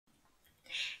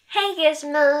Hey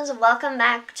Gizmos, welcome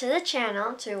back to the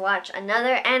channel to watch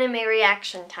another anime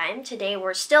reaction time. Today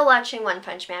we're still watching One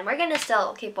Punch Man. We're gonna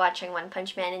still keep watching One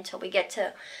Punch Man until we get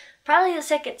to probably the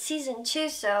second season too,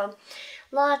 so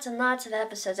lots and lots of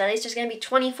episodes. At least there's gonna be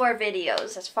 24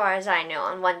 videos as far as I know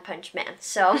on One Punch Man.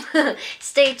 So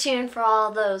stay tuned for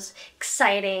all those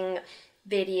exciting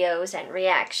videos and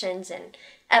reactions and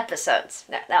episodes.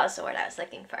 That was the word I was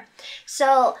looking for.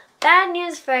 So bad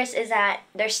news first is that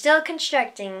they're still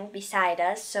constructing beside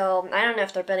us, so I don't know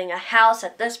if they're building a house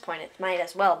at this point. It might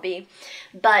as well be.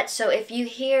 But so if you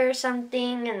hear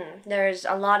something and there's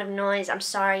a lot of noise, I'm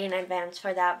sorry in advance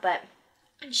for that, but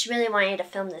I just really wanted to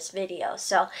film this video,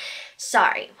 so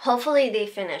sorry. Hopefully they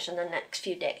finish in the next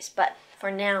few days, but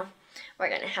for now we're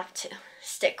gonna have to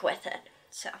stick with it.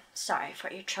 So, sorry for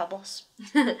your troubles.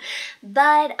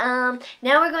 But, now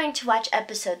we're going to watch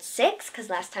episode 6, because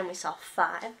last time we saw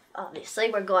 5.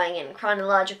 Obviously, we're going in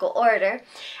chronological order.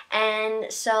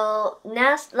 And so,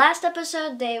 last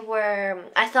episode,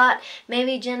 I thought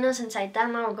maybe Genos and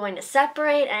Saitama were going to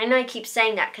separate. And I know I keep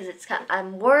saying that because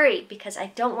I'm worried, because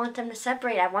I don't want them to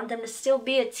separate. I want them to still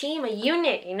be a team, a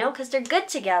unit, you know, because they're good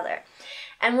together.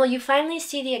 And will you finally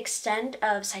see the extent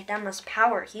of Saitama's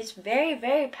power? He's very,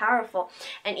 very powerful.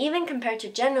 And even compared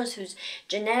to Genos, who's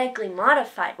genetically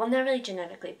modified, well, not really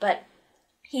genetically, but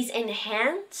he's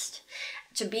enhanced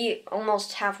to be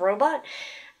almost half robot,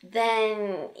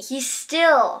 then he's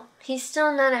still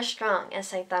not as strong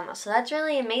as Saitama. So that's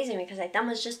really amazing because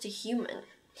Saitama's just a human.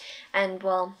 And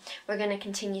well, we're going to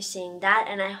continue seeing that,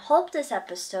 and I hope this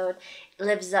episode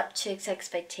lives up to its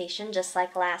expectation just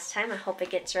like last time. I hope it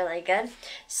gets really good.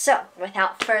 So,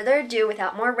 without further ado,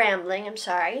 without more rambling, I'm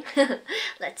sorry,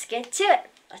 let's get to it.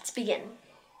 Let's begin.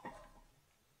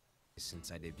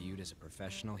 Since I debuted as a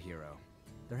professional hero,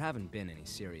 there haven't been any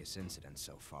serious incidents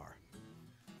so far.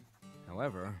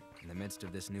 However, in the midst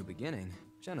of this new beginning,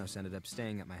 Genos ended up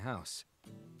staying at my house.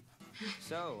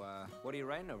 So, what are you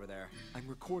writing over there? I'm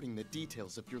recording the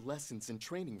details of your lessons and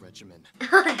training regimen.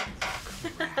 Crap.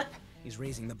 He's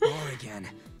raising the bar again.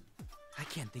 I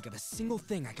can't think of a single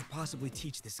thing I could possibly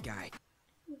teach this guy.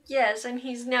 Yes, and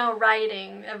he's now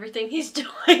writing everything he's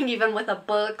doing, even with a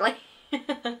book, like...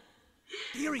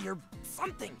 Theory or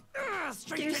something!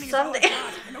 Strength Do training something. is all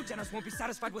I got. I know Genos won't be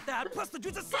satisfied with that, plus the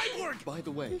dude's a cyborg! By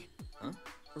the way,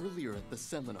 earlier at the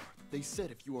seminar, they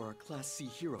said if you are a Class C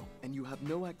hero and you have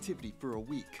no activity for a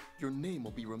week, your name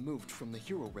will be removed from the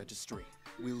hero registry.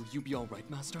 Will you be alright,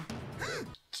 Master?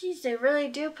 Jeez, they really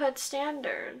do put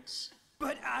standards.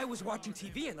 But I was watching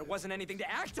TV and there wasn't anything to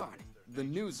act on. The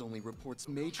news only reports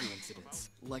major incidents,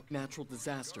 like natural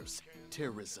disasters,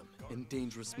 terrorism, and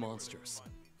dangerous monsters.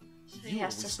 He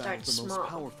has to start the small. most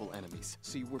powerful enemies,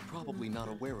 so you were probably not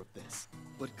aware of this.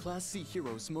 But Class C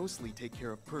heroes mostly take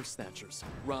care of purse snatchers,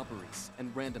 robberies,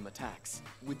 and random attacks.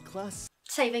 With Class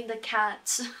Saving the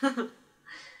cats.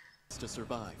 to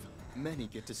survive, many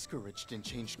get discouraged and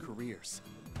change careers.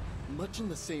 Much in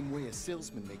the same way a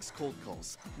salesman makes cold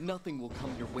calls, nothing will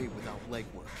come your way without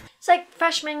legwork. It's like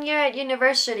freshman year at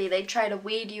university, they try to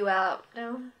weed you out,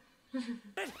 no?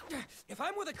 If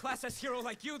I'm with a Class S hero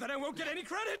like you, then I won't get any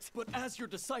credit! But as your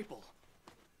disciple...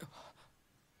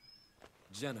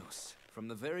 Genos, from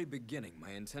the very beginning,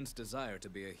 my intense desire to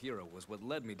be a hero was what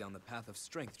led me down the path of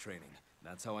strength training.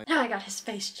 That's how I Now I got his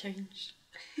face changed.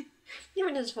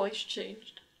 Even his voice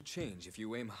changed. change if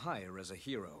you aim higher as a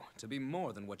hero, to be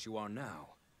more than what you are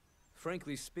now.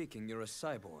 Frankly speaking, you're a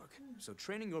cyborg, so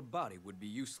training your body would be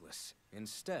useless.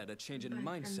 Instead, a change in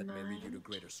mindset may lead you to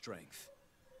greater strength.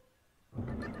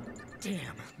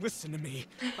 Damn, listen to me.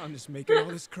 I'm just making all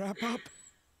this crap up.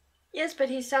 Yes, but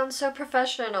he sounds so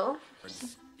professional.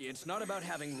 It's not about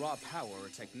having raw power or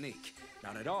technique.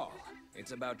 Not at all.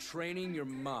 It's about training your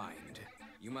mind.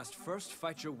 You must first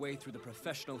fight your way through the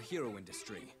professional hero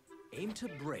industry. Aim to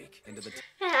break into the...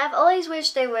 Yeah, I've always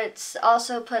wished they would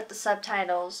also put the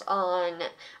subtitles on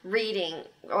reading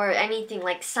or anything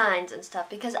like signs and stuff,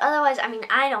 because otherwise, I mean,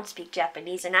 I don't speak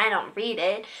Japanese and I don't read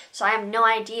it, so I have no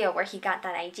idea where he got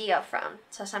that idea from.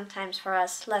 So sometimes for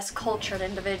us less cultured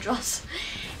individuals,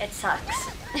 it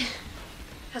sucks.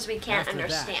 Because we can't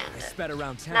understand I it. sped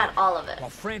around town, Not all of it. while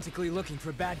frantically looking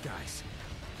for bad guys.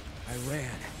 I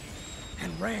ran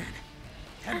and ran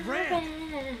and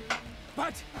ran.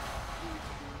 But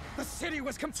the city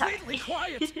was completely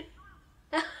quiet.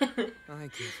 I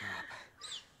give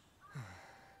up.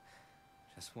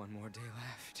 Just one more day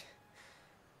left.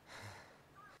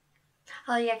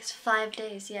 Oh yeah, it's 5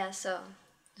 days, yeah, so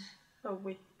a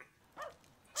week.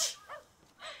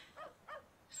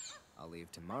 I'll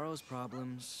leave tomorrow's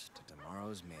problems to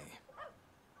tomorrow's me.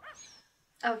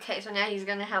 Okay, so now he's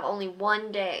gonna have only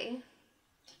 1 day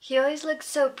He always looks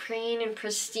so preen and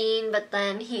pristine, but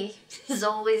then he is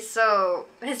always so...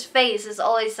 his face is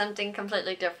always something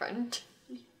completely different.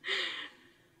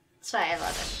 That's why I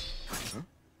love it. Huh?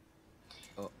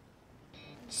 Oh.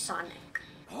 Sonic.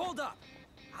 Hold up!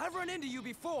 I've run into you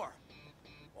before.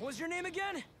 What was your name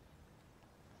again?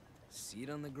 Seed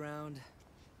on the ground?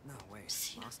 No,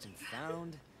 wait. Lost and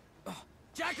found? Oh,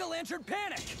 Jack-o'-lantern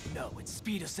panic! No, it's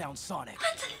Speed of Sound Sonic.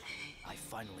 What? I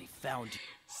finally found you.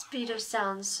 Speed of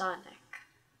Sound Sonic.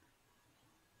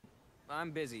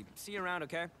 I'm busy. See you around,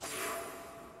 okay?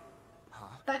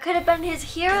 Huh? That could have been his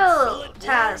hero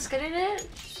task, couldn't it?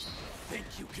 Think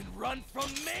you can run from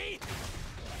me?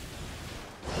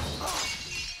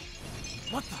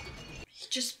 What the? He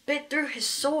just bit through his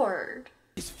sword.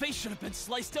 His face should have been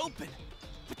sliced open,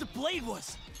 but the blade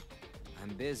was... I'm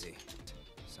busy,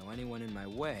 so anyone in my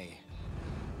way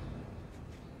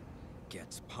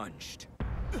gets punched.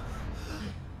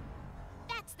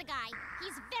 That's the guy.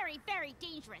 He's very, very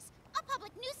dangerous. A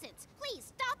public nuisance.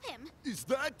 Please stop him. Is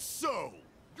that so?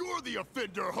 You're the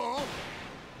offender, huh?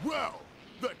 Well,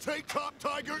 the Tank Top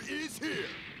Tiger is here.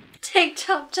 Tank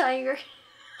Top Tiger.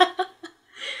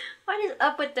 What is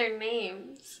up with their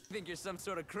names? Think you're some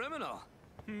sort of criminal?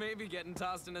 Maybe getting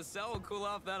tossed in a cell will cool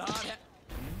off that hot head.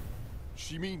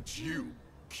 She means you,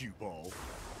 cue ball.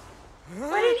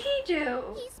 What did he do?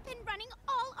 He's been running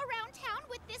all around town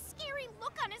with this scary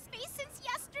look on his face since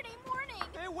yesterday morning.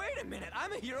 Hey, wait a minute.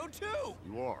 I'm a hero too.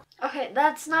 You are. Okay,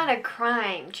 that's not a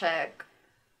crime, chick.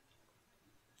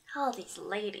 All these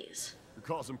ladies. You're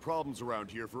causing problems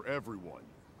around here for everyone.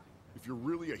 If you're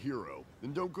really a hero,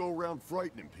 then don't go around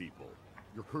frightening people.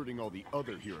 You're hurting all the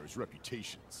other heroes'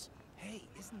 reputations. Hey,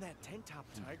 isn't that Tank Top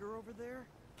Tiger over there?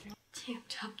 Tank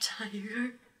Top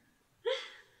Tiger.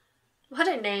 What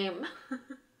a name.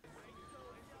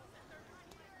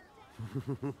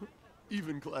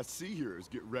 Even Class C heroes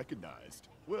get recognized.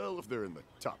 Well, if they're in the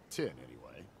top 10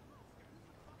 anyway.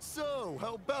 So,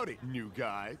 how about it, new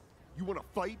guy? You wanna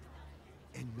fight?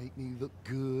 And make me look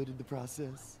good in the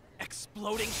process?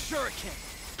 Exploding shuriken.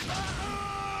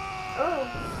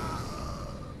 Oh.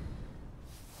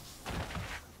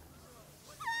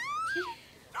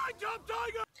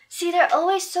 See, they're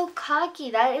always so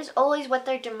cocky. That is always what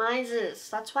their demise is.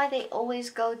 That's why they always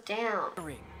go down.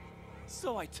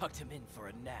 So I tucked him in for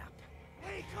a nap.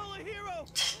 Hey, call a hero!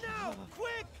 Now!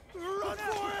 Quick! Run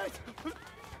for it!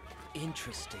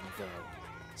 Interesting, though.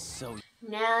 So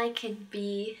Now I could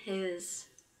be his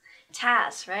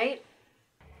task, right?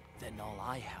 then all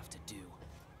I have to do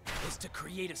is to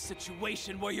create a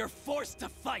situation where you're forced to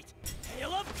fight.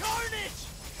 Hail of Carnage!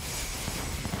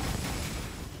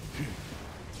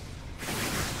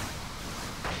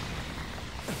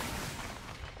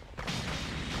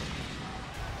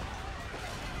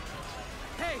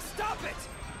 Hey, stop it!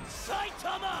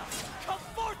 Saitama! Come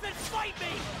forth and fight me!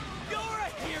 You're a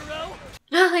hero!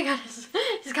 Oh my god,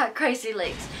 he's got crazy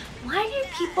legs. Why do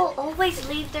people always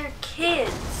leave their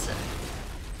kids?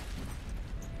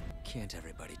 Can't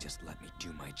everybody just let me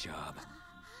do my job?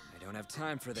 I don't have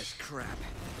time for this crap.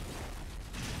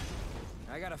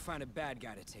 I gotta find a bad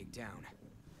guy to take down.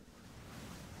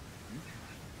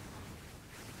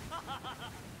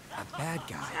 A bad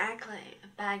guy? Exactly, a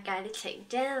bad guy to take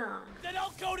down. Then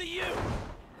I'll go to you!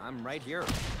 I'm right here.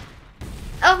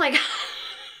 Oh my god,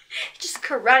 he just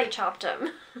karate chopped him.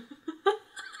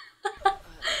 A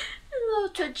little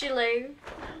twitchy leg.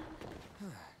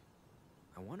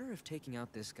 I wonder if taking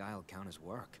out this guy will count as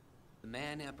work. The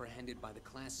man apprehended by the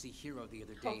Class C hero the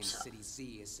other day in City Z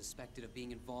is suspected of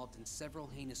being involved in several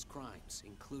heinous crimes,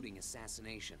 including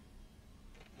assassination.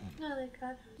 Oh my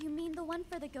god. You mean the one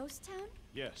for the ghost town?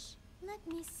 Yes. Let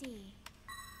me see.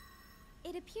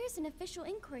 It appears an official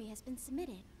inquiry has been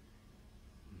submitted.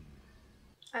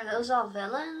 Are those all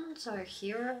villains or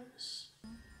heroes?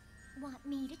 Want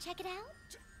me to check it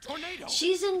out? Tornado!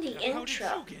 She's in the How did you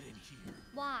intro. get in here?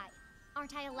 Why?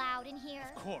 Aren't I allowed in here?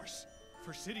 Of course.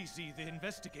 For City Z, the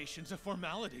investigation's a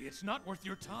formality. It's not worth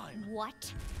your time.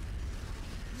 What?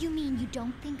 You mean you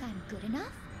don't think I'm good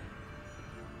enough?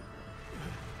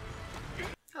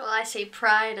 Well, I see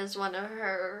Pride as one of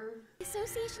her. The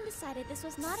association decided this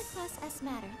was not a Class S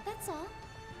matter, that's all.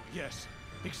 Yes,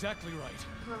 exactly right.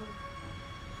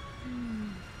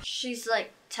 She's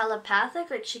like telepathic,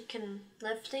 like she can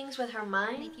lift things with her And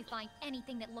mind. if you find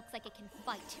anything that looks like it can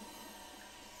fight,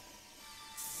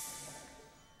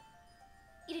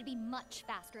 it'd be much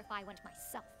faster if I went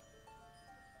myself.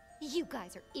 You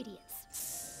guys are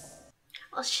idiots.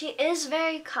 Well, she is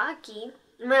very cocky.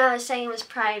 When I was saying was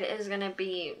Pride is gonna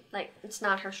be like, it's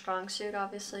not her strong suit,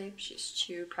 obviously. She's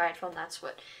too prideful, and that's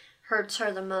what hurts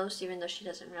her the most, even though she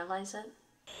doesn't realize it.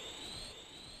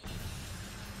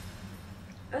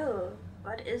 Oh,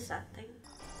 what is that thing?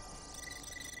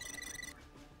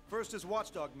 First is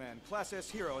Watchdog Man, Class S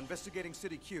hero, investigating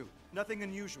City Q. Nothing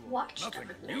unusual. Watchdog Nothing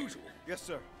Man. unusual. Yes,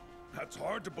 sir. That's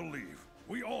hard to believe.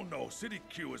 We all know City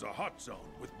Q is a hot zone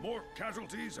with more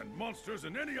casualties and monsters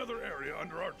than any other area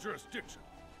under our jurisdiction.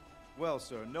 Well,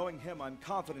 sir, knowing him, I'm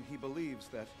confident he believes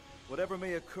that whatever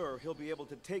may occur, he'll be able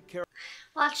to take care.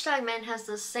 Watchdog Man has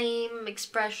the same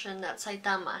expression that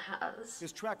Saitama has.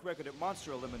 His track record at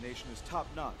monster elimination is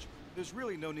top-notch. There's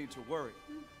really no need to worry.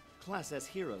 Class S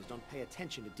heroes don't pay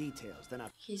attention to details. They're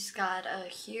not. He's got a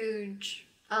huge,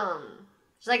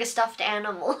 it's like a stuffed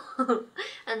animal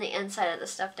on the inside of the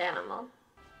stuffed animal.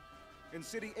 In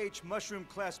City H, Mushroom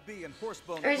Class B and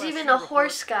Horsebone There's Class even C a report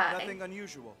horse guy. Nothing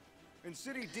unusual. In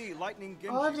City D, Lightning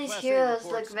Genji All of these Class A heroes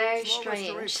reports look very slow strange.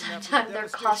 restoration after the Sometimes their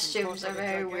devastation costumes caused are by the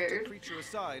very gigantic weird. creature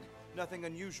aside, nothing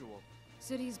unusual.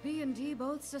 Cities B and D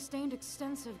both sustained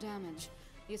extensive damage.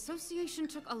 The association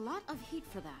took a lot of heat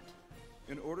for that.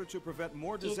 In order to prevent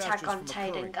more The disasters Attack on from Titan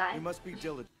occurring, guy. we must be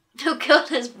diligent. Who killed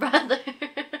his brother?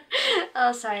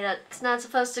 Oh, sorry, that's not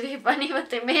supposed to be funny, but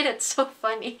they made it so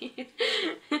funny.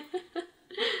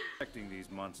 Protecting these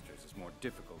monsters is more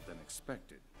difficult than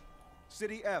expected.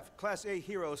 City F, Class A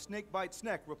hero Snakebite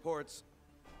Snack reports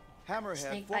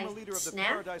Hammerhead, Snakebite former leader of the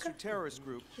Snack? Paradiser terrorist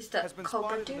group, He's the has been Cobra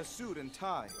spotted in dude? a suit and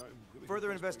tie.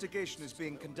 Further investigation is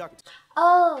being conducted.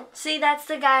 Oh, see, that's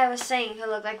the guy I was saying who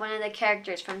looked like one of the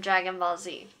characters from Dragon Ball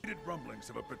Z. Rumblings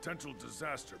of a potential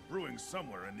disaster brewing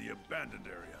somewhere in the abandoned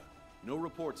area. No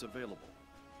reports available.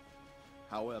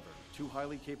 However, 2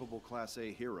 highly capable Class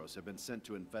A heroes have been sent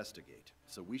to investigate,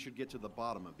 so we should get to the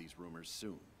bottom of these rumors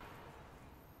soon.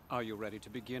 Are you ready to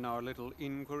begin our little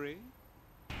inquiry?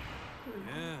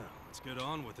 Yeah, let's get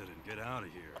on with it and get out of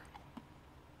here.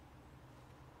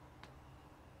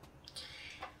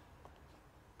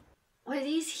 Were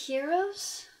these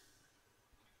heroes?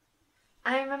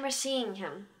 I remember seeing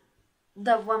him.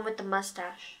 The one with the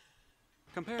mustache.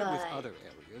 Compared with other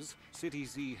areas, City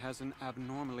Z has an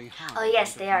abnormally high. Oh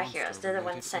yes, rate they of are heroes. They're the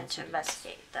monster-related ones sent to incidents.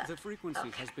 investigate that. The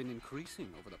frequency has been increasing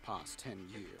over the past 10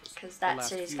 years. 'Cause that The last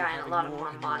city's few gotten a having lot of more more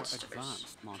and monsters.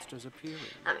 advanced monsters appearing.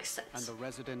 That makes sense. And the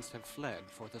residents have fled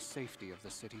for the safety of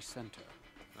the city center.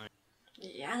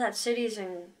 Yeah, that city's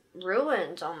in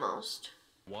ruins almost.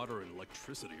 Water and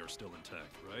electricity are still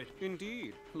intact, right?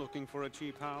 Indeed. Looking for a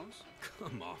cheap house?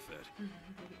 Come off it.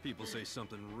 People say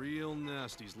something real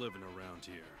nasty's living around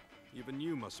here. Even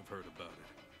you must have heard about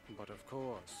it. But of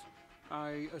course.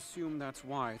 I assume that's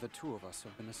why the 2 of us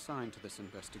have been assigned to this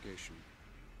investigation.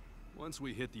 Once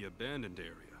we hit the abandoned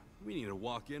area, we need to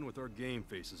walk in with our game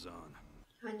faces on.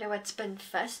 I wonder what's been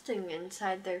festing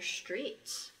inside their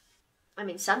streets. I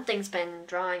mean, something's been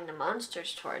drawing the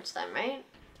monsters towards them, right?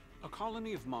 A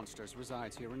colony of monsters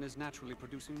resides here and is naturally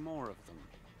producing more of them.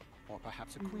 Or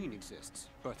perhaps a queen exists,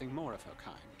 birthing more of her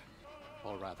kind.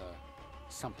 Or rather,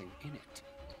 something in it.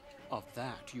 Of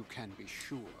that you can be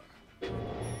sure. The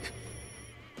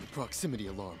proximity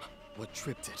alarm. What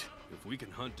tripped it? If we can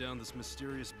hunt down this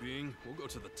mysterious being, we'll go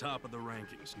to the top of the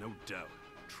rankings, no doubt.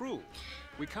 True.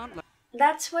 We can't let...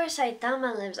 That's where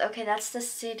Saitama lives. Okay, that's the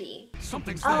city.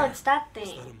 Something's Oh, there. it's that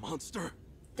thing. Is that a monster?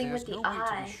 Thing There's with the no way to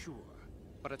eye. be sure,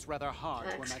 but it's rather hard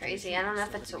to Looks imagine crazy. I don't know if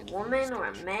humans it's a living in woman these or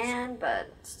a conditions. man, but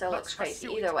it still looks crazy.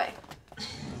 Either way.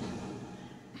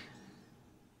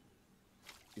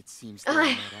 It seems they're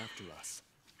not after us.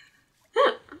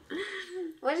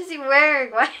 What is he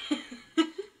wearing? Why?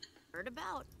 Heard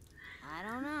about? I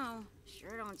don't know.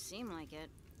 Sure don't seem like it.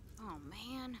 Oh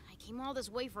man, I came all this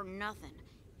way for nothing.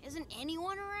 Isn't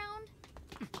anyone around?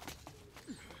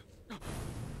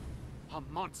 A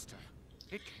monster.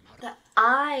 It came out of... The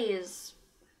eye is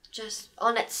just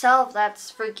on itself. That's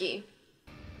freaky.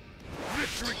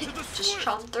 Victory to the Just swift!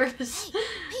 chomp through his...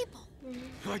 People!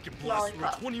 I can blast through a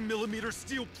Lollipop. 20mm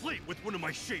steel plate with one of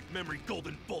my shape memory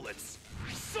golden bullets.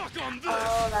 Suck on this!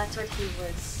 Oh, that's what he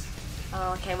was.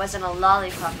 Oh, okay. It wasn't a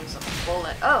lollipop. It was a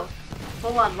bullet. Oh,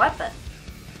 full-on weapon.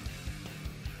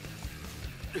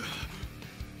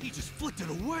 He just flicked it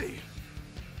away.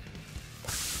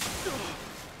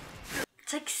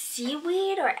 It's like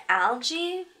seaweed or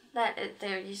algae that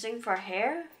they're using for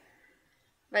hair.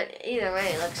 But either way,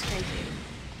 it looks crazy.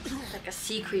 It's like a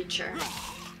sea creature.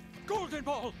 Golden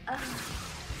ball. You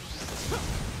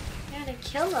gotta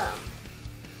kill him.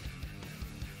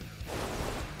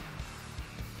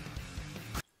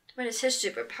 What is his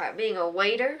superpower? Being a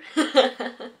waiter?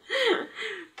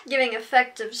 Giving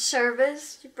effective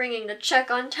service? Bringing the check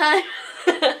on time?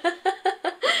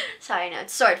 Sorry, no,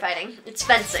 it's sword fighting. It's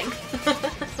fencing.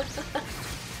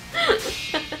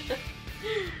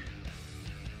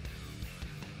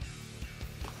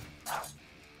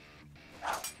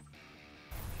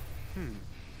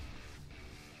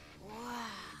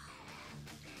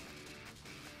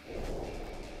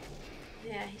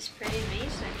 he's pretty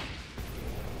amazing.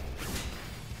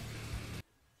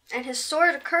 And his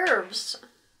sword curves.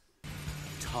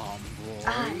 Tomboy.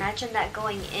 Ah, imagine that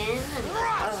going in and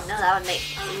oh no, that would make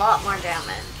a lot more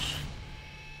damage.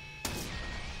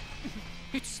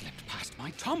 It slipped past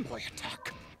my tomboy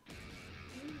attack.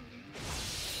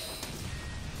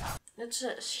 It's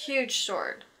a huge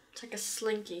sword. It's like a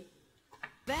slinky.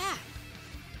 Bad.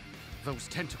 Those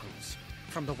tentacles,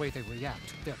 from the way they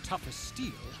react, they're tough as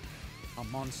steel. A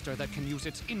monster that can use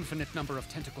its infinite number of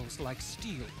tentacles like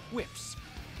steel whips.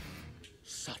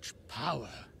 Such power.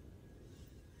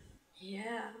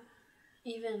 Yeah.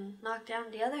 Even knock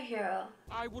down the other hero.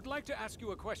 I would like to ask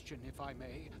you a question, if I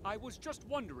may. I was just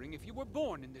wondering if you were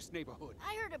born in this neighborhood.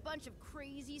 I heard a bunch of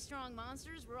crazy strong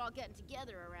monsters were all getting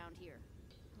together around here.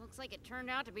 Looks like it turned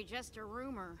out to be just a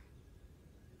rumor.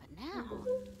 But now...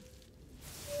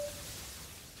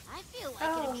 I feel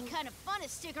like it'd be kind of fun to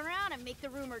stick around and make the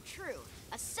rumor true.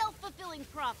 A self-fulfilling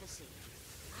prophecy.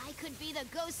 I could be the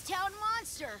ghost town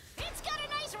monster. It's got a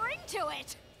nice ring to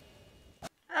it.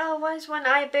 Oh, why is one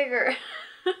eye bigger?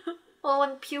 Well,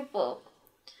 one pupil.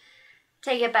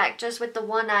 Take it back, just with the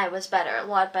one eye was better. A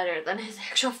lot better than his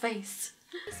actual face.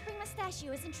 Spring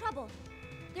Mustachio is in trouble.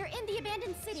 They're in the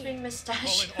abandoned city. Spring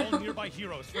Moustache. Call in all nearby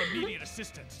heroes for immediate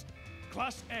assistance.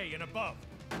 Class A and above.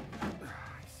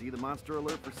 See the monster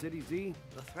alert for City Z?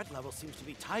 The threat level seems to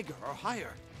be Tiger or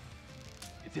higher.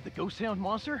 Is it the ghost sound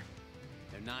monster?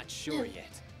 They're not sure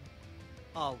yet.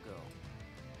 I'll go.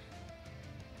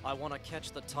 I want to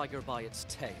catch the tiger by its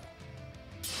tail.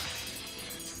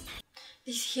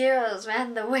 These heroes,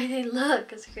 man, the way they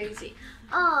look is crazy.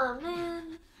 Oh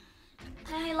man.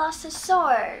 And he lost his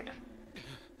sword.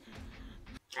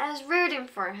 I was rooting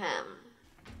for him.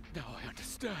 Now I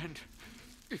understand.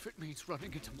 If it means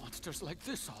running into monsters like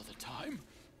this all the time,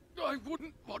 I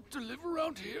wouldn't want to live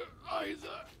around here either.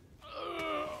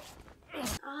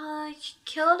 She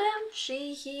killed him?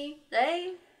 She, he,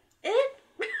 they, it?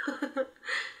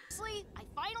 Honestly, I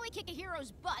finally kick a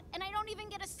hero's butt and I don't even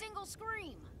get a single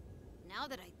scream. Now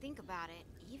that I think about it,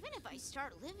 even if I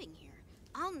start living here,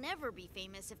 I'll never be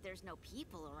famous if there's no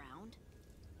people around.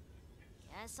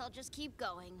 Guess I'll just keep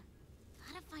going.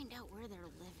 Gotta find out where they're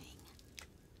living.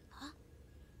 Huh?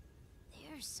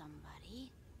 There's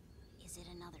somebody. Is it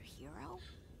another hero?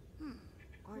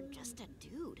 Or just a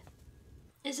dude?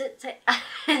 Is it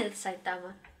it's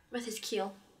Saitama with his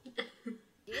keel? Did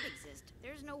exist.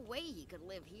 There's no way he could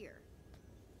live here.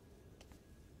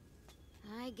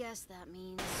 I guess that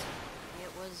means it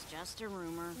was just a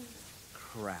rumor.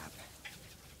 Crap.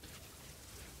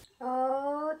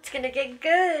 Oh, it's gonna get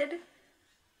good.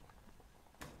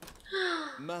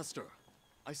 Master,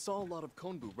 I saw a lot of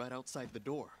Kombu right outside the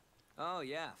door. Oh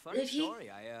yeah, funny Did he? story.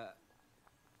 I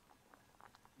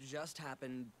just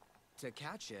happened to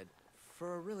catch it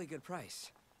for a really good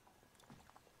price.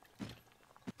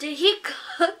 Did he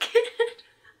cook it?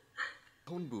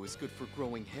 Kombu is good for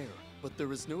growing hair, but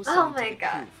there is no Oh my scientific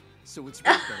God. proof, so its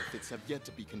real benefits have yet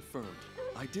to be confirmed.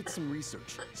 I did some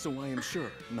research, so I am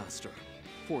sure, Master.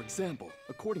 For example,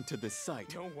 according to this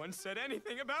site, No one said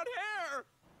anything about hair.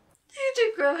 He had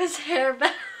to grow his hair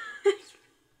back.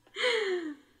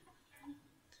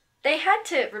 They had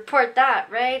to report that,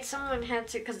 right? Someone had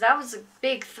to, because that was a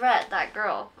big threat, that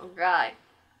girl, or guy,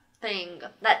 thing,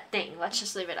 that thing. Let's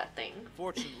just leave it at thing.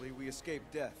 Fortunately, we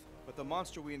escaped death, but the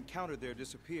monster we encountered there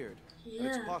disappeared. And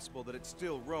it's Yeah. possible that it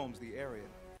still roams the area.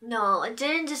 No, it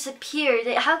didn't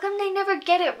disappear. How come they never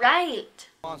get it right?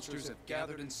 Monsters have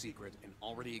gathered in secret and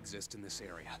already exist in this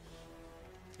area.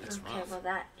 That's Okay, rough. well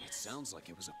that, It sounds like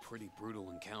it was a pretty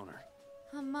brutal encounter.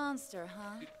 A monster,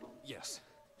 huh? Yes.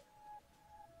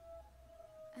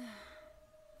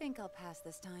 Think I'll pass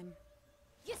this time.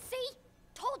 You see?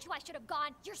 Told you I should have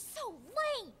gone. You're so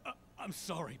lame. I'm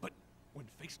sorry, but when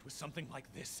faced with something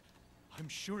like this, I'm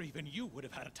sure even you would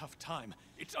have had a tough time.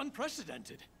 It's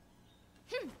unprecedented.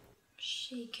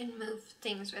 She can move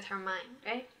things with her mind,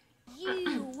 right?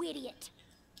 You idiot.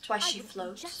 That's why I she would be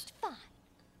floats. just fine.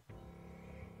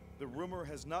 The rumor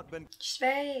has not been She's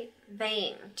very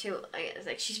vain, too.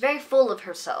 Like, she's very full of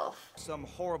herself. some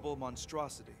horrible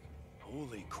monstrosity.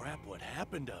 Holy crap, what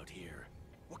happened out here?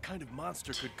 What kind of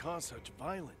monster could cause such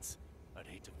violence? I'd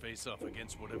hate to face off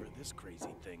against whatever this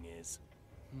crazy thing is.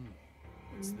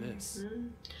 What's this?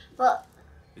 Well,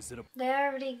 Is it a... they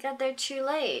already got there too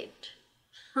late.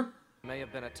 May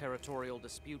have been a territorial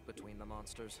dispute between the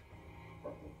monsters.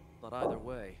 But either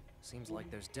way, seems like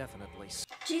there's definitely...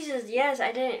 Jesus, yes,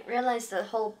 I didn't realize the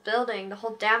whole building, the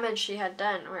whole damage she had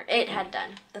done, or it had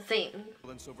done, the thing.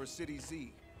 Over City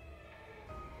Z.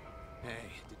 Hey,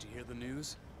 did you hear the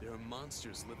news? There are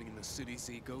monsters living in the City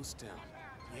Z ghost town.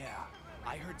 Yeah,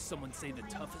 I heard someone say the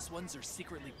toughest ones are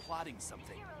secretly plotting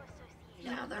something.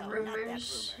 Yeah, the No,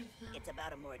 rumors. not that rumor. It's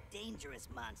about a more dangerous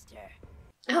monster.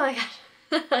 Oh my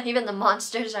god. Even the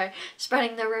monsters are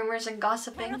spreading their rumors and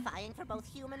gossiping. Terrifying for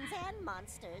both humans and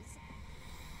monsters.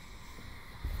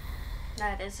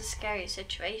 That is a scary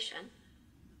situation.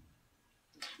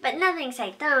 But nothing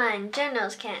Saitama and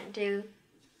generals can't do.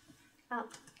 Oh,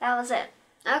 that was it.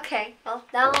 Okay, well,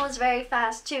 that one was very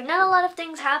fast too. Not a lot of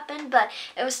things happened, but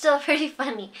it was still pretty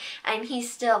funny. And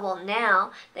he's still, well,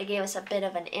 now they gave us a bit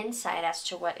of an insight as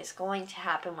to what is going to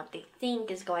happen, what they think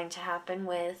is going to happen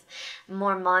with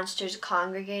more monsters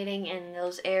congregating in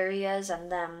those areas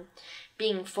and them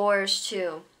being forced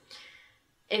to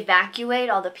evacuate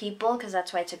all the people, because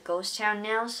that's why it's a ghost town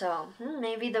now. So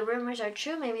maybe the rumors are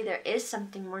true. Maybe there is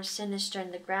something more sinister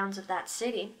in the grounds of that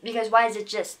city. Because why is it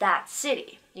just that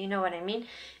city? You know what I mean?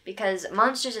 Because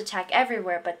monsters attack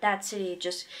everywhere, but that city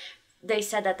just, they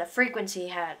said that the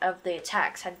frequency of the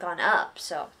attacks had gone up.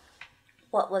 So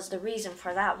what was the reason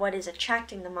for that? What is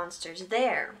attracting the monsters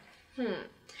there?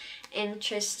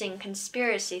 Interesting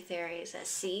conspiracy theories,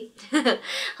 see?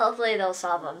 Hopefully they'll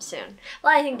solve them soon.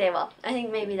 Well, I think they will. I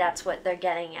think maybe that's what they're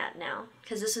getting at now.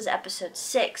 Because this is episode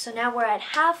 6, so now we're at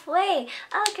halfway.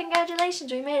 Oh,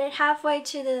 congratulations, we made it halfway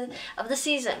to the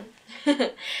season.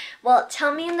 Well,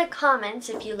 tell me in the comments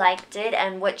if you liked it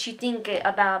and what you think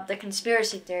about the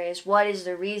conspiracy theories. What is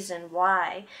the reason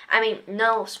why? I mean,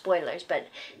 no spoilers, but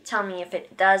tell me if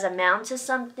it does amount to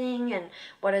something and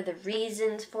what are the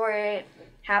reasons for it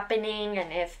happening,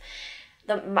 and if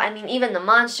even the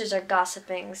monsters are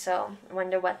gossiping, so I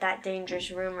wonder what that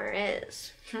dangerous rumor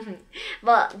is.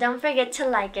 Well, don't forget to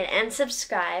like it and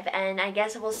subscribe, and I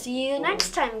guess we'll see you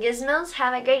next time, Gizmos.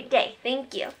 Have a great day.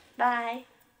 Thank you. Bye.